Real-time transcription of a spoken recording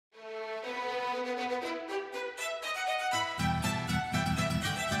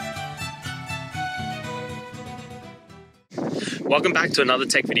Welcome back to another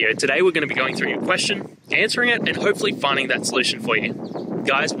tech video. Today we're going to be going through your question, answering it, and hopefully finding that solution for you.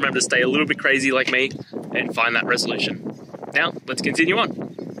 Guys, remember to stay a little bit crazy like me and find that resolution. Now, let's continue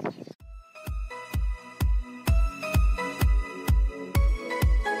on.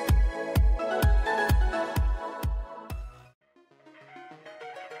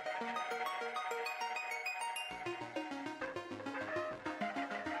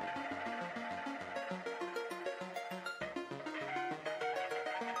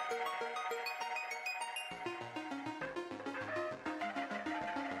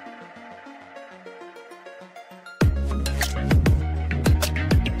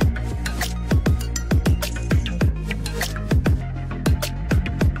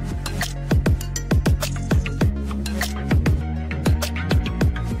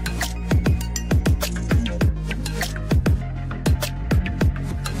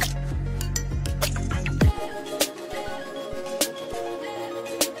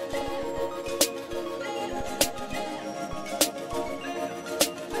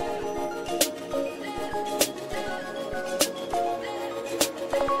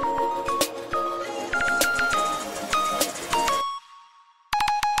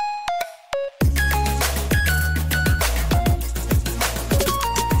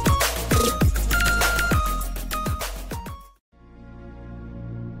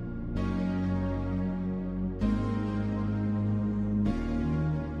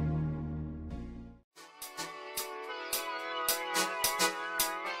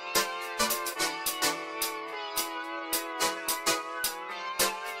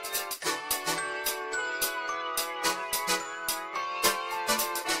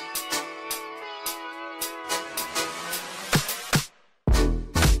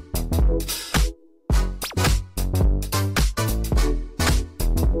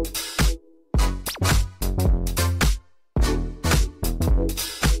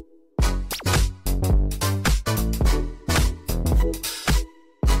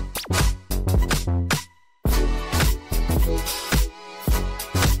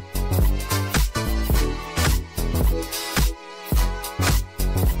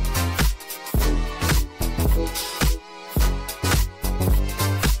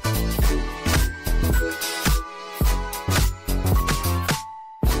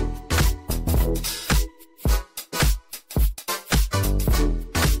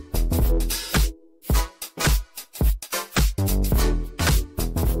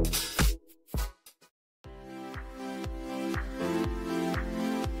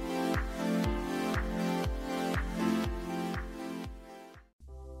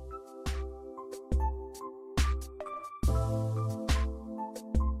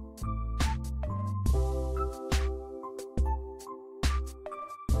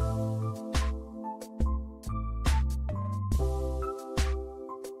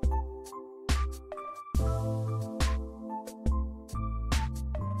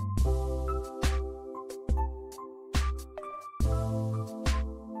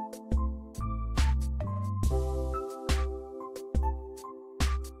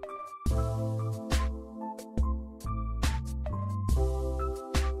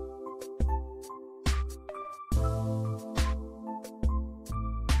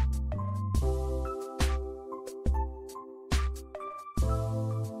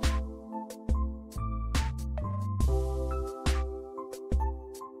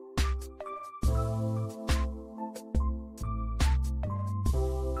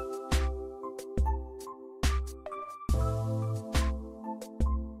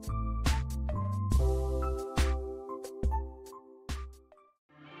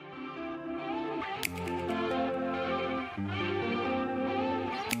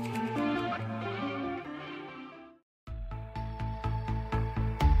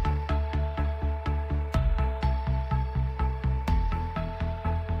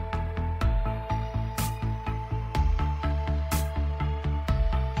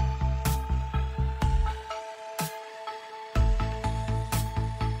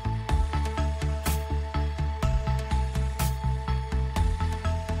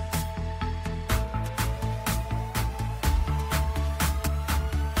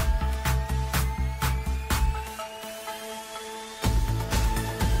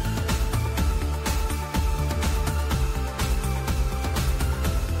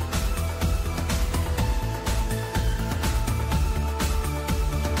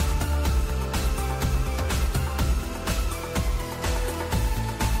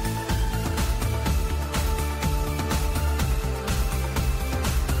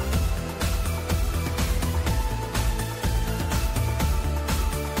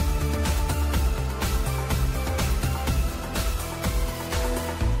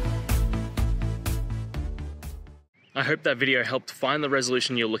 I hope that video helped find the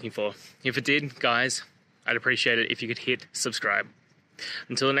resolution you're looking for. If it did, guys, I'd appreciate it if you could hit subscribe.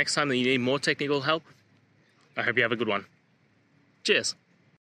 Until the next time that you need more technical help, I hope you have a good one. Cheers.